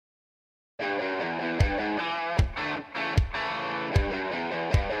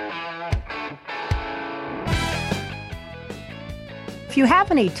If you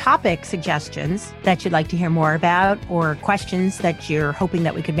have any topic suggestions that you'd like to hear more about or questions that you're hoping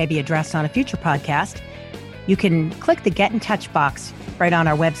that we could maybe address on a future podcast, you can click the Get in Touch box right on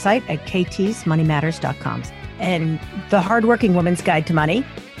our website at ktsmoneymatters.com. And The Hardworking Woman's Guide to Money,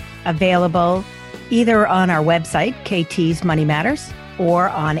 available either on our website, KT's Money Matters, or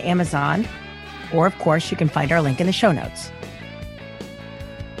on Amazon, or of course, you can find our link in the show notes.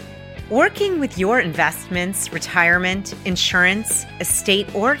 Working with your investments, retirement, insurance, estate,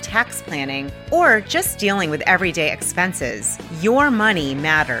 or tax planning, or just dealing with everyday expenses, your money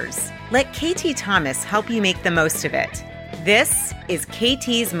matters. Let KT Thomas help you make the most of it. This is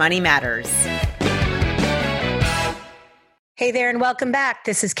KT's Money Matters. Hey there, and welcome back.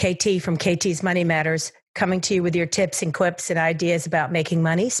 This is KT from KT's Money Matters, coming to you with your tips and quips and ideas about making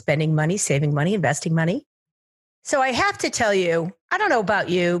money, spending money, saving money, investing money. So I have to tell you, I don't know about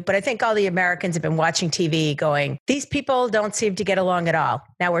you, but I think all the Americans have been watching TV going, these people don't seem to get along at all.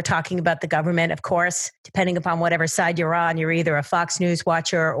 Now we're talking about the government, of course. Depending upon whatever side you're on, you're either a Fox News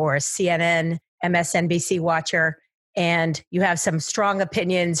watcher or a CNN, MSNBC watcher, and you have some strong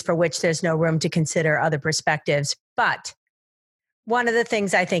opinions for which there's no room to consider other perspectives. But one of the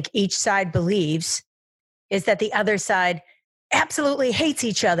things I think each side believes is that the other side absolutely hates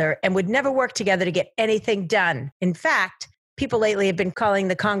each other and would never work together to get anything done. In fact, people lately have been calling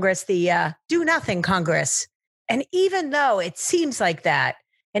the Congress the do-nothing Congress. And even though it seems like that,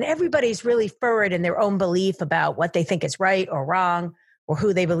 and everybody's really forward in their own belief about what they think is right or wrong, or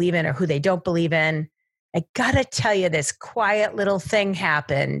who they believe in or who they don't believe in, I gotta tell you, this quiet little thing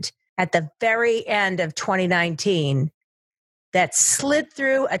happened at the very end of 2019 that slid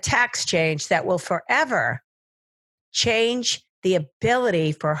through a tax change that will forever change the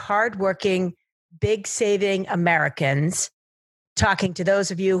ability for hardworking, big saving Americans, talking to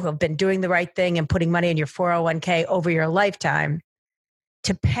those of you who have been doing the right thing and putting money in your 401k over your lifetime,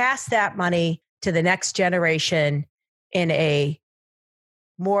 to pass that money to the next generation in a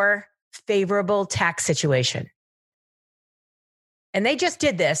more favorable tax situation. And they just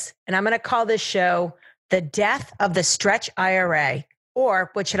did this, and I'm going to call this show The Death of the Stretch IRA, or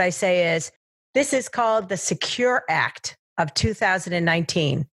what should I say is, this is called the Secure Act of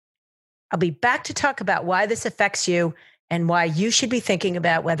 2019. I'll be back to talk about why this affects you and why you should be thinking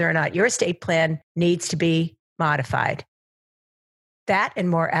about whether or not your estate plan needs to be modified. That and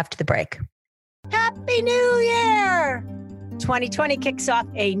more after the break. Happy New Year! 2020 kicks off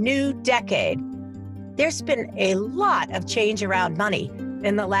a new decade. There's been a lot of change around money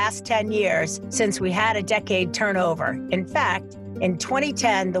in the last 10 years since we had a decade turnover. In fact, in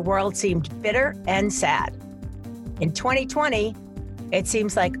 2010, the world seemed bitter and sad. In 2020, it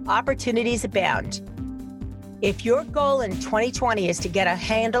seems like opportunities abound. If your goal in 2020 is to get a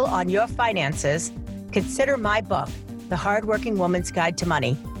handle on your finances, consider my book, The Hardworking Woman's Guide to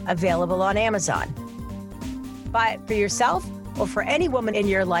Money, available on Amazon. Buy it for yourself or for any woman in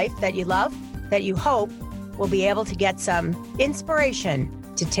your life that you love, that you hope will be able to get some inspiration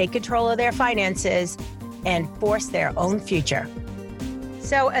to take control of their finances and force their own future.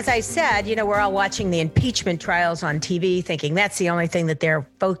 So as I said, we're all watching the impeachment trials on TV thinking that's the only thing that they're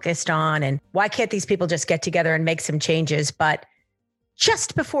focused on. And why can't these people just get together and make some changes? But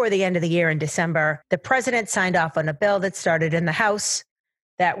just before the end of the year in December, the president signed off on a bill that started in the House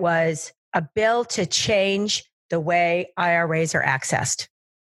that was a bill to change the way IRAs are accessed.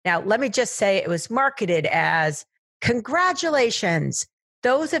 Now, let me just say it was marketed as, congratulations,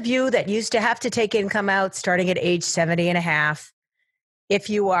 those of you that used to have to take income out starting at age 70 and a half. If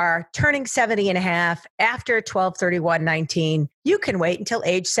you are turning 70 and a half after 12/31/19, you can wait until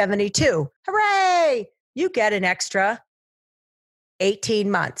age 72. Hooray! You get an extra 18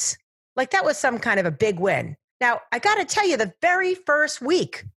 months. Like that was some kind of a big win. Now, I got to tell you, the very first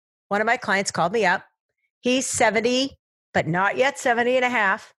week, one of my clients called me up. He's 70, but not yet 70 and a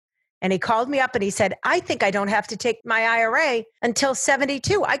half. And he called me up and he said, I think I don't have to take my IRA until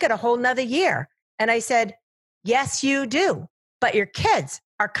 72. I got a whole nother year. And I said, yes, you do. But your kids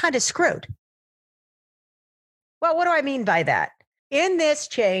are kind of screwed. Well, what do I mean by that? In this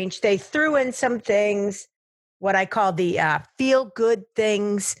change, they threw in some things, what I call the feel-good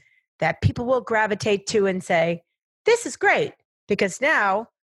things that people will gravitate to and say, this is great because now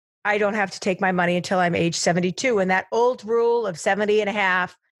I don't have to take my money until I'm age 72. And that old rule of 70 and a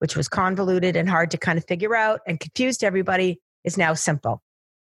half, which was convoluted and hard to kind of figure out and confused everybody, is now simple.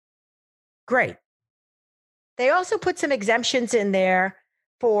 Great. They also put some exemptions in there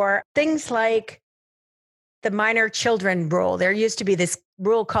for things like the minor children rule. There used to be this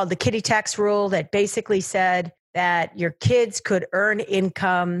rule called the kiddie tax rule that basically said that your kids could earn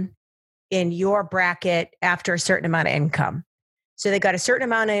income in your bracket after a certain amount of income. So they got a certain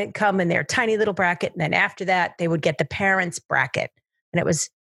amount of income in their tiny little bracket. And then after that, they would get the parents' bracket. And it was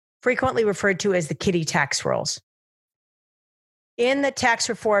frequently referred to as the kiddie tax rules. In the Tax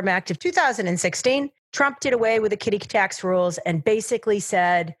Reform Act of 2016, Trump did away with the kiddie tax rules and basically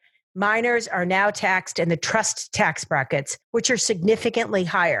said minors are now taxed in the trust tax brackets, which are significantly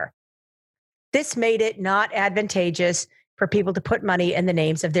higher. This made it not advantageous for people to put money in the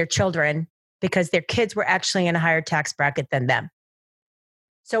names of their children because their kids were actually in a higher tax bracket than them.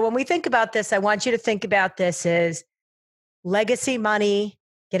 So when we think about this, I want you to think about this as legacy money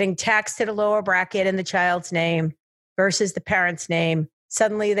getting taxed at a lower bracket in the child's name versus the parent's name.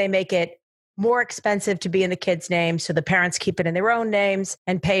 Suddenly they make it more expensive to be in the kid's name, so the parents keep it in their own names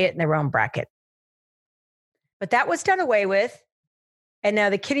and pay it in their own bracket. But that was done away with, and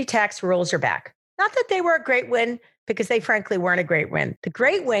now the kiddie tax rules are back. Not that they were a great win, because they frankly weren't a great win. The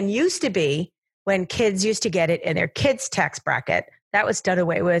great win used to be when kids used to get it in their kids' tax bracket. That was done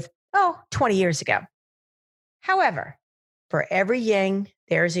away with, 20 years ago. However, for every yin,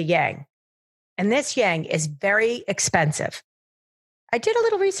 there's a yang. And this yang is very expensive. I did a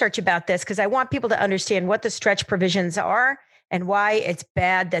little research about this because I want people to understand what the stretch provisions are and why it's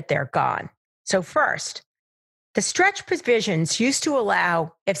bad that they're gone. So first, the stretch provisions used to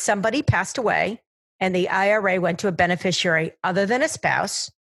allow if somebody passed away and the IRA went to a beneficiary other than a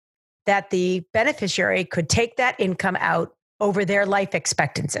spouse, that the beneficiary could take that income out over their life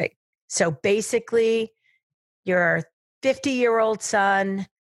expectancy. So basically, your 50-year-old son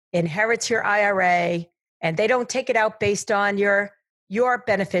inherits your IRA, and they don't take it out based on your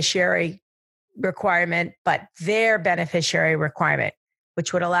beneficiary requirement, but their beneficiary requirement,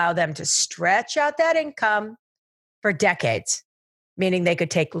 which would allow them to stretch out that income for decades, meaning they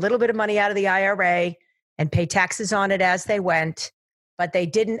could take a little bit of money out of the IRA and pay taxes on it as they went, but they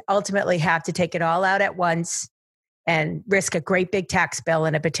didn't ultimately have to take it all out at once and risk a great big tax bill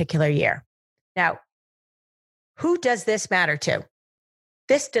in a particular year. Now, who does this matter to?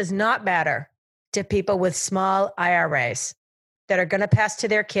 This does not matter to people with small IRAs that are going to pass to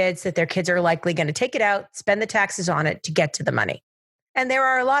their kids, that their kids are likely going to take it out, spend the taxes on it to get to the money. And there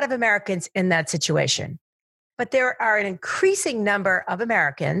are a lot of Americans in that situation. But there are an increasing number of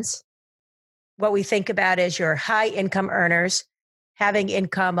Americans, what we think about is your high income earners having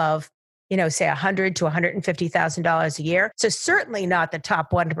income of, say $100,000 to $150,000 a year. So certainly not the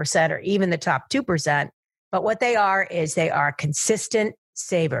top 1% or even the top 2%. But what they are is they are consistent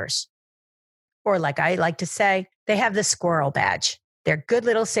savers. Or like I like to say, they have the squirrel badge. They're good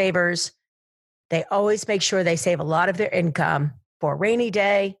little savers. They always make sure they save a lot of their income for a rainy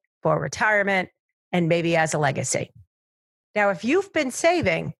day, for retirement, and maybe as a legacy. Now, if you've been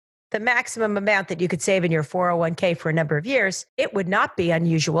saving the maximum amount that you could save in your 401k for a number of years, it would not be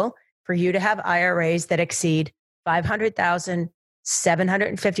unusual for you to have IRAs that exceed $500,000,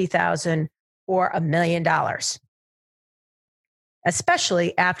 $750,000, or $1 million,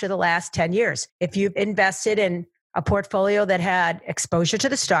 especially after the last 10 years. If you've invested in a portfolio that had exposure to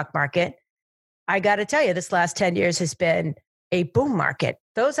the stock market, I got to tell you, this last 10 years has been a boom market.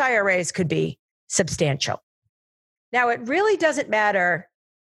 Those IRAs could be substantial. Now, it really doesn't matter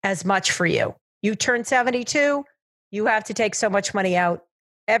as much for you. You turn 72, you have to take so much money out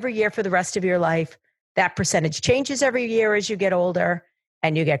every year for the rest of your life. That percentage changes every year as you get older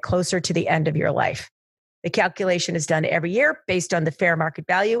and you get closer to the end of your life. The calculation is done every year based on the fair market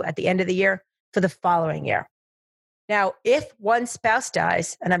value at the end of the year for the following year. Now, if one spouse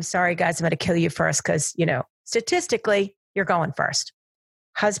dies, and I'm sorry, guys, I'm going to kill you first because, statistically, you're going first.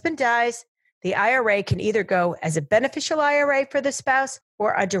 Husband dies, the IRA can either go as a beneficial IRA for the spouse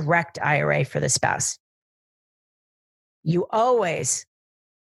or a direct IRA for the spouse. You always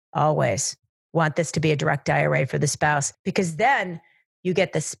want this to be a direct IRA for the spouse because then you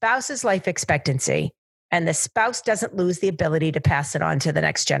get the spouse's life expectancy and the spouse doesn't lose the ability to pass it on to the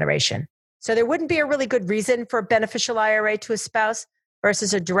next generation. So there wouldn't be a really good reason for a beneficial IRA to a spouse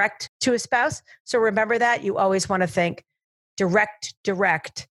versus a direct to a spouse. So remember that. You always want to think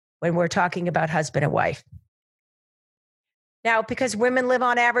direct when we're talking about husband and wife. Now, because women live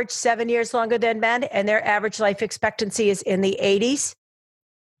on average 7 years longer than men and their average life expectancy is in the 80s,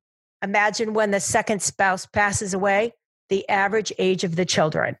 imagine when the second spouse passes away, the average age of the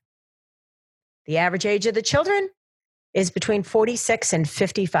children. The average age of the children is between 46 and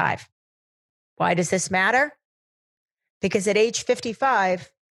 55. Why does this matter? Because at age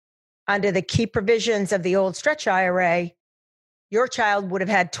 55, under the key provisions of the old stretch IRA, your child would have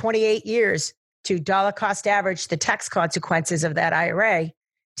had 28 years to dollar cost average the tax consequences of that IRA,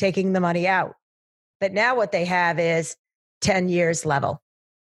 taking the money out. But now what they have is 10 years level.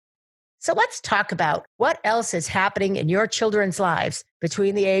 So let's talk about what else is happening in your children's lives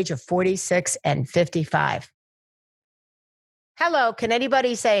between the age of 46 and 55. Hello, can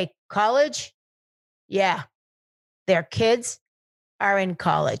anybody say college? Yeah, their kids are in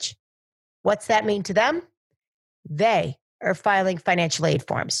college. What's that mean to them? They are filing financial aid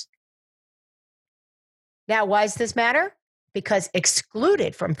forms. Now, why does this matter? Because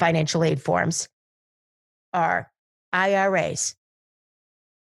excluded from financial aid forms are IRAs,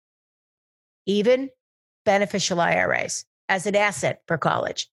 even beneficial IRAs as an asset for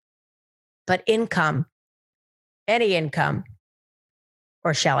college. But income, any income,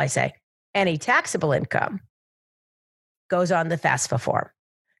 or shall I say, any taxable income, goes on the FAFSA form.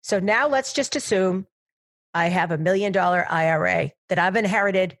 So now let's just assume I have $1 million IRA that I've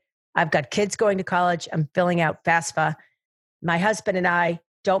inherited. I've got kids going to college. I'm filling out FAFSA. My husband and I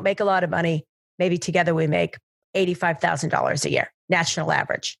don't make a lot of money. Maybe together we make $85,000 a year, national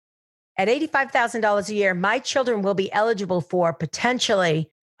average. At $85,000 a year, my children will be eligible for potentially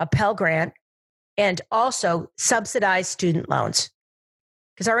a Pell Grant and also subsidized student loans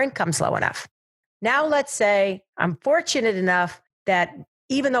because our income's low enough. Now, let's say I'm fortunate enough that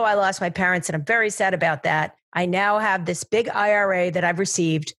even though I lost my parents, and I'm very sad about that, I now have this big IRA that I've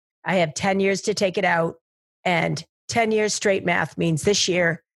received. I have 10 years to take it out, and 10 years straight math means this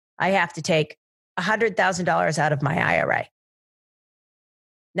year I have to take $100,000 out of my IRA.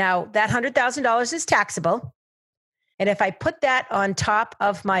 Now, that $100,000 is taxable. And if I put that on top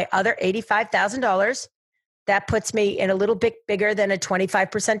of my other $85,000, that puts me in a little bit bigger than a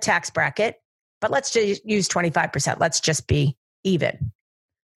 25% tax bracket. But let's just use 25%. Let's just be even.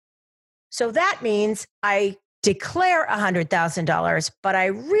 So that means I declare $100,000, but I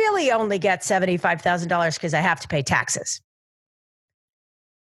really only get $75,000 because I have to pay taxes.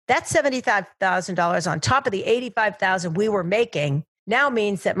 That $75,000 on top of the $85,000 we were making now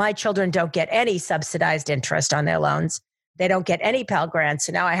means that my children don't get any subsidized interest on their loans. They don't get any Pell Grants.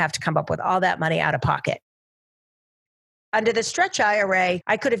 So now I have to come up with all that money out of pocket. Under the stretch IRA,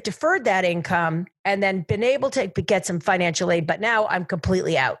 I could have deferred that income and then been able to get some financial aid, but now I'm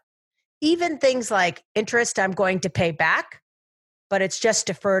completely out. Even things like interest I'm going to pay back, but it's just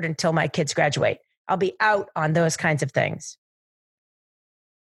deferred until my kids graduate. I'll be out on those kinds of things.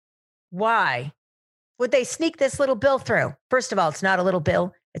 Why would they sneak this little bill through? First of all, it's not a little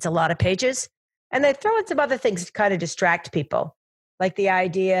bill. It's a lot of pages. And they throw in some other things to kind of distract people, like the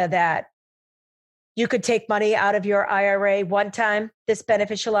idea that you could take money out of your IRA one time, this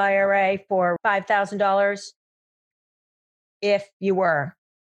beneficial IRA, for $5,000 if you were,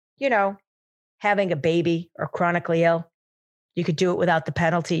 having a baby or chronically ill. You could do it without the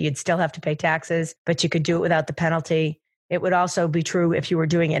penalty. You'd still have to pay taxes, but you could do it without the penalty. It would also be true if you were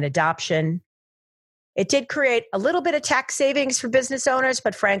doing an adoption. It did create a little bit of tax savings for business owners,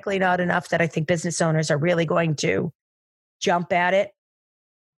 but frankly, not enough that I think business owners are really going to jump at it.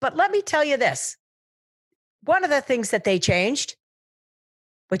 But let me tell you this. One of the things that they changed,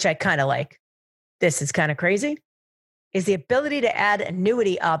 which I kind of like, this is kind of crazy, is the ability to add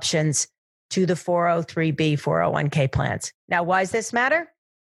annuity options to the 403b, 401k plans. Now, why does this matter?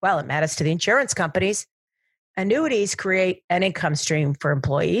 Well, it matters to the insurance companies. Annuities create an income stream for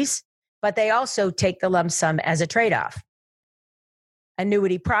employees, but they also take the lump sum as a trade-off.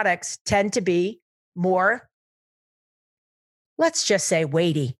 Annuity products tend to be more, let's just say,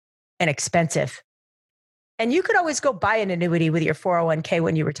 weighty and expensive. And you could always go buy an annuity with your 401k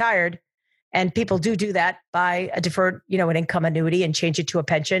when you retired. And people do that, buy a deferred, an income annuity and change it to a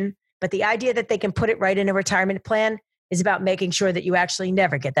pension. But the idea that they can put it right in a retirement plan is about making sure that you actually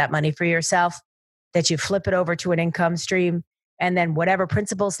never get that money for yourself, that you flip it over to an income stream, and then whatever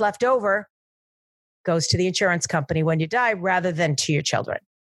principal's left over goes to the insurance company when you die rather than to your children.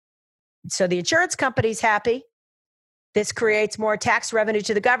 So the insurance company's happy. This creates more tax revenue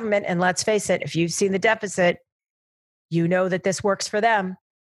to the government. And let's face it, if you've seen the deficit, you know that this works for them.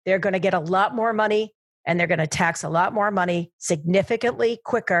 They're going to get a lot more money and they're going to tax a lot more money significantly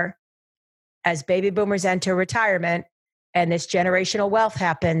quicker as baby boomers enter retirement and this generational wealth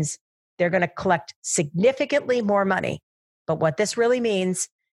happens. They're going to collect significantly more money. But what this really means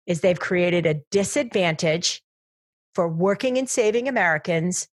is they've created a disadvantage for working and saving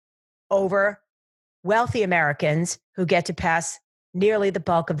Americans over wealthy Americans who get to pass nearly the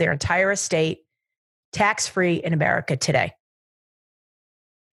bulk of their entire estate tax-free in America today.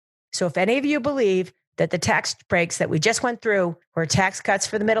 So if any of you believe that the tax breaks that we just went through were tax cuts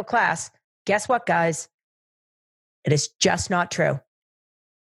for the middle class, guess what, guys? It is just not true.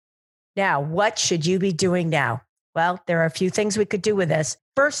 Now, what should you be doing now? Well, there are a few things we could do with this.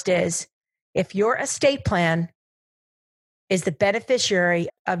 First is, if your estate plan is the beneficiary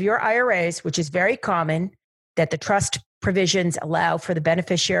of your IRAs, which is very common, that the trust provisions allow for the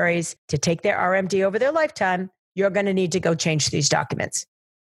beneficiaries to take their RMD over their lifetime, you're going to need to go change these documents.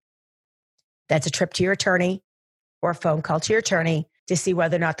 That's a trip to your attorney or a phone call to your attorney to see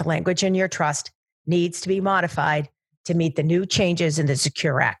whether or not the language in your trust needs to be modified to meet the new changes in the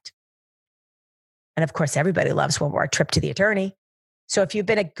Secure Act. And of course, everybody loves one more trip to the attorney. So if you've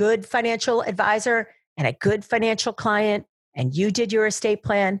been a good financial advisor and a good financial client, and you did your estate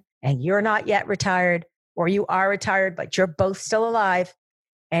plan and you're not yet retired, or you are retired, but you're both still alive,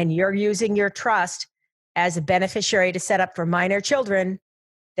 and you're using your trust as a beneficiary to set up for minor children,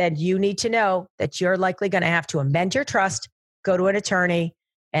 then you need to know that you're likely going to have to amend your trust, go to an attorney,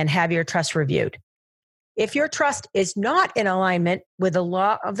 and have your trust reviewed. If your trust is not in alignment with the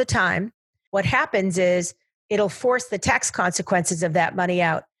law of the time, what happens is it'll force the tax consequences of that money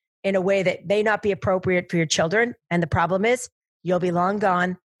out in a way that may not be appropriate for your children. And the problem is you'll be long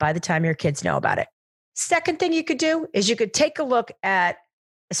gone by the time your kids know about it. Second thing you could do is you could take a look at,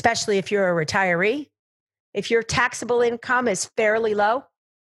 especially if you're a retiree, if your taxable income is fairly low,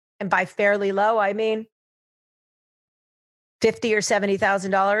 and by fairly low, I mean $50,000 or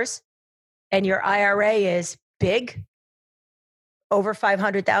 $70,000, and your IRA is big, over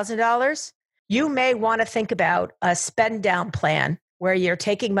 $500,000, you may want to think about a spend down plan where you're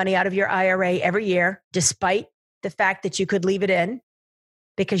taking money out of your IRA every year, despite the fact that you could leave it in,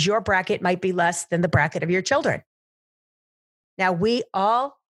 because your bracket might be less than the bracket of your children. Now, we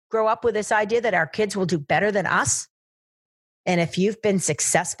all grow up with this idea that our kids will do better than us. And if you've been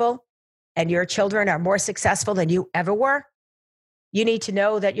successful and your children are more successful than you ever were, you need to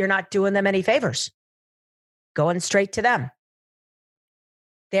know that you're not doing them any favors. Going straight to them.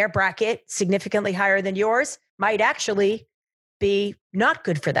 Their bracket, significantly higher than yours, might actually be not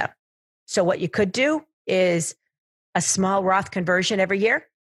good for them. So what you could do is a small Roth conversion every year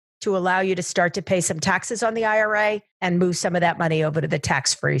to allow you to start to pay some taxes on the IRA and move some of that money over to the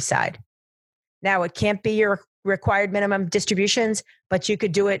tax-free side. Now, it can't be your required minimum distributions, but you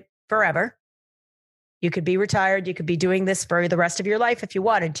could do it forever. You could be retired. You could be doing this for the rest of your life if you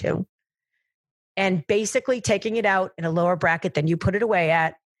wanted to. And basically taking it out in a lower bracket than you put it away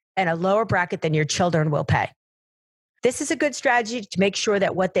at, and a lower bracket than your children will pay. This is a good strategy to make sure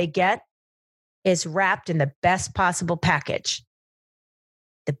that what they get is wrapped in the best possible package.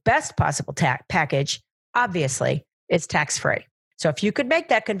 The best possible package, obviously, is tax-free. So if you could make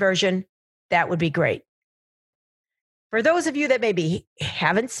that conversion, that would be great. For those of you that maybe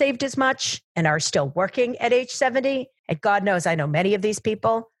haven't saved as much and are still working at age 70, and God knows I know many of these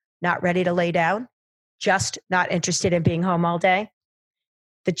people, not ready to lay down, just not interested in being home all day.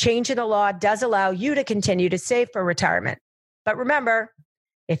 The change in the law does allow you to continue to save for retirement. But remember,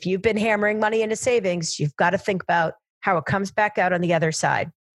 if you've been hammering money into savings, you've got to think about how it comes back out on the other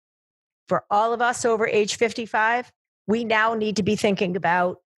side. For all of us over age 55, we now need to be thinking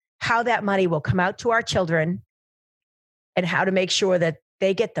about how that money will come out to our children and how to make sure that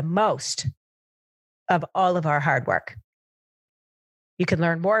they get the most of all of our hard work. You can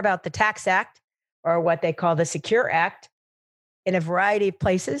learn more about the Tax Act, or what they call the Secure Act, in a variety of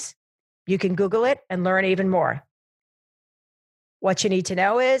places. You can Google it and learn even more. What you need to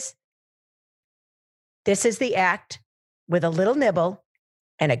know is this is the act with a little nibble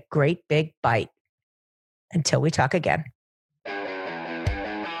and a great big bite. Until we talk again.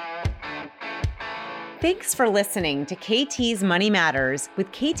 Thanks for listening to KT's Money Matters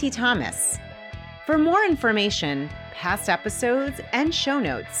with KT Thomas. For more information, past episodes, and show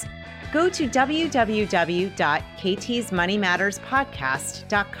notes, go to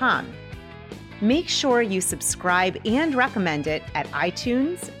www.ktsmoneymatterspodcast.com. Make sure you subscribe and recommend it at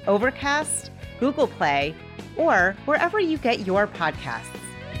iTunes, Overcast, Google Play, or wherever you get your podcasts.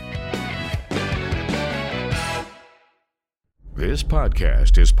 This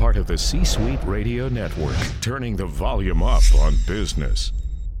podcast is part of the C-Suite Radio Network, turning the volume up on business.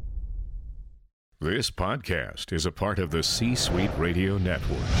 This podcast is a part of the C-Suite Radio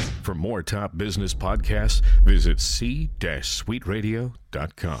Network. For more top business podcasts, visit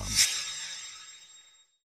c-suiteradio.com.